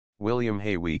William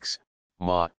Hay Weeks,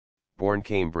 Ma., born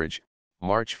Cambridge,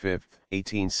 March 5,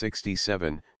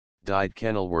 1867, died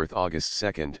Kenilworth August 2,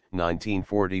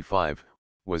 1945,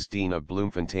 was Dean of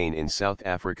Bloemfontein in South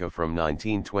Africa from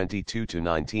 1922 to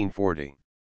 1940.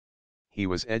 He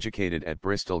was educated at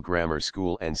Bristol Grammar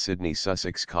School and Sydney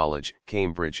Sussex College,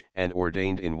 Cambridge, and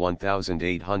ordained in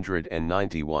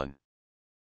 1891.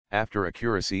 After a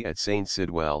curacy at St.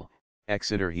 Sidwell,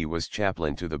 Exeter, he was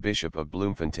chaplain to the Bishop of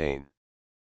Bloemfontein.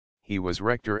 He was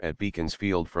rector at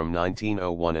Beaconsfield from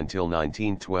 1901 until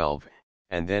 1912,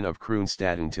 and then of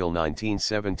Kroonstad until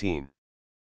 1917.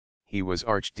 He was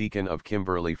Archdeacon of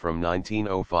Kimberley from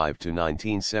 1905 to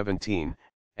 1917,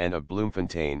 and of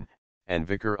Bloemfontein, and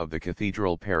Vicar of the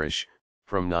Cathedral Parish,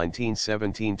 from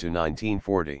 1917 to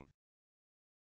 1940.